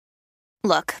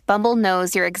Look, Bumble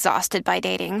knows you're exhausted by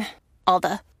dating. All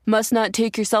the must not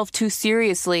take yourself too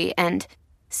seriously and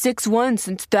 6'1"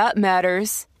 since that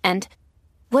matters. And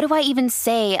what do I even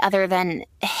say other than,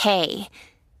 hey?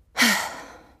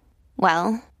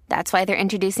 Well, that's why they're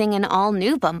introducing an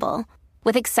all-new Bumble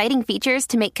with exciting features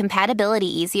to make compatibility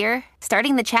easier,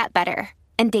 starting the chat better,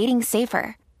 and dating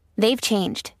safer. They've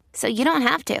changed, so you don't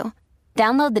have to.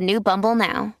 Download the new Bumble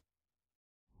now.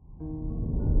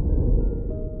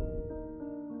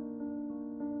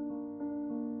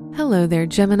 Hello there,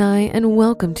 Gemini, and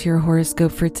welcome to your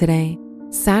horoscope for today,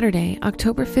 Saturday,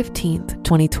 October 15th,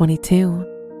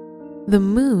 2022. The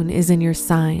moon is in your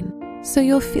sign, so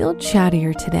you'll feel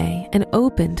chattier today and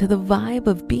open to the vibe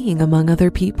of being among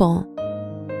other people.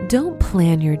 Don't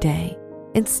plan your day.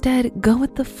 Instead, go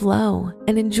with the flow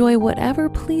and enjoy whatever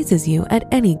pleases you at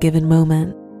any given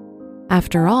moment.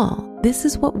 After all, this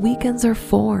is what weekends are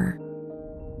for.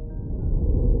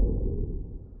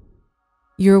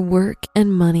 Your work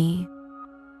and money.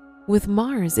 With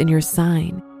Mars in your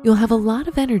sign, you'll have a lot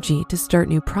of energy to start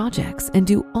new projects and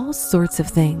do all sorts of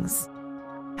things.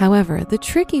 However, the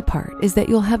tricky part is that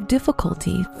you'll have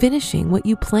difficulty finishing what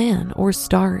you plan or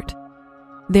start.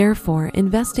 Therefore,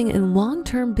 investing in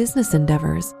long-term business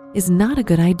endeavors is not a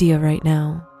good idea right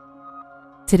now.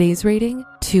 Today's rating,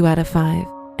 2 out of 5,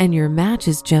 and your match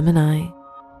is Gemini.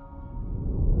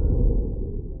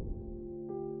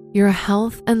 Your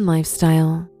health and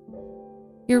lifestyle.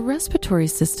 Your respiratory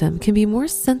system can be more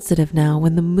sensitive now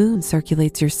when the moon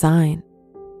circulates your sign.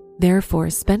 Therefore,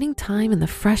 spending time in the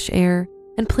fresh air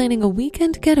and planning a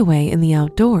weekend getaway in the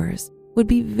outdoors would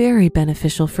be very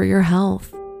beneficial for your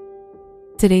health.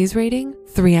 Today's rating,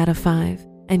 3 out of 5,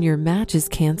 and your match is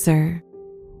Cancer.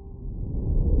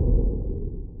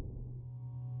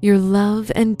 Your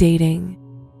love and dating.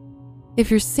 If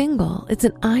you're single, it's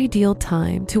an ideal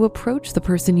time to approach the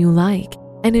person you like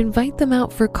and invite them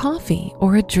out for coffee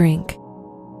or a drink.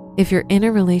 If you're in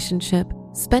a relationship,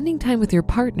 spending time with your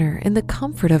partner in the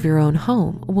comfort of your own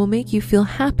home will make you feel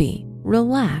happy,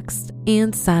 relaxed,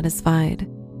 and satisfied.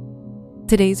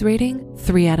 Today's rating,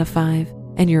 3 out of 5,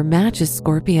 and your match is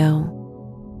Scorpio.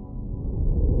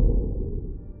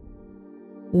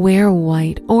 Wear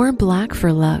white or black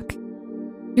for luck.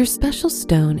 Your special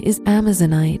stone is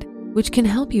Amazonite, which can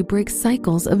help you break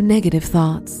cycles of negative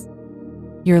thoughts.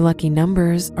 Your lucky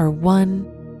numbers are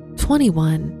 1,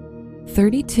 21,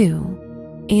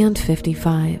 32, and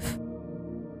 55.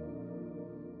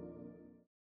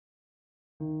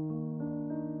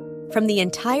 From the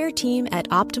entire team at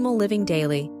Optimal Living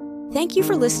Daily, thank you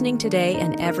for listening today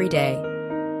and every day.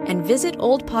 And visit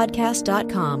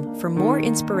oldpodcast.com for more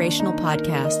inspirational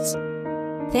podcasts.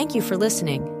 Thank you for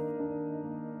listening.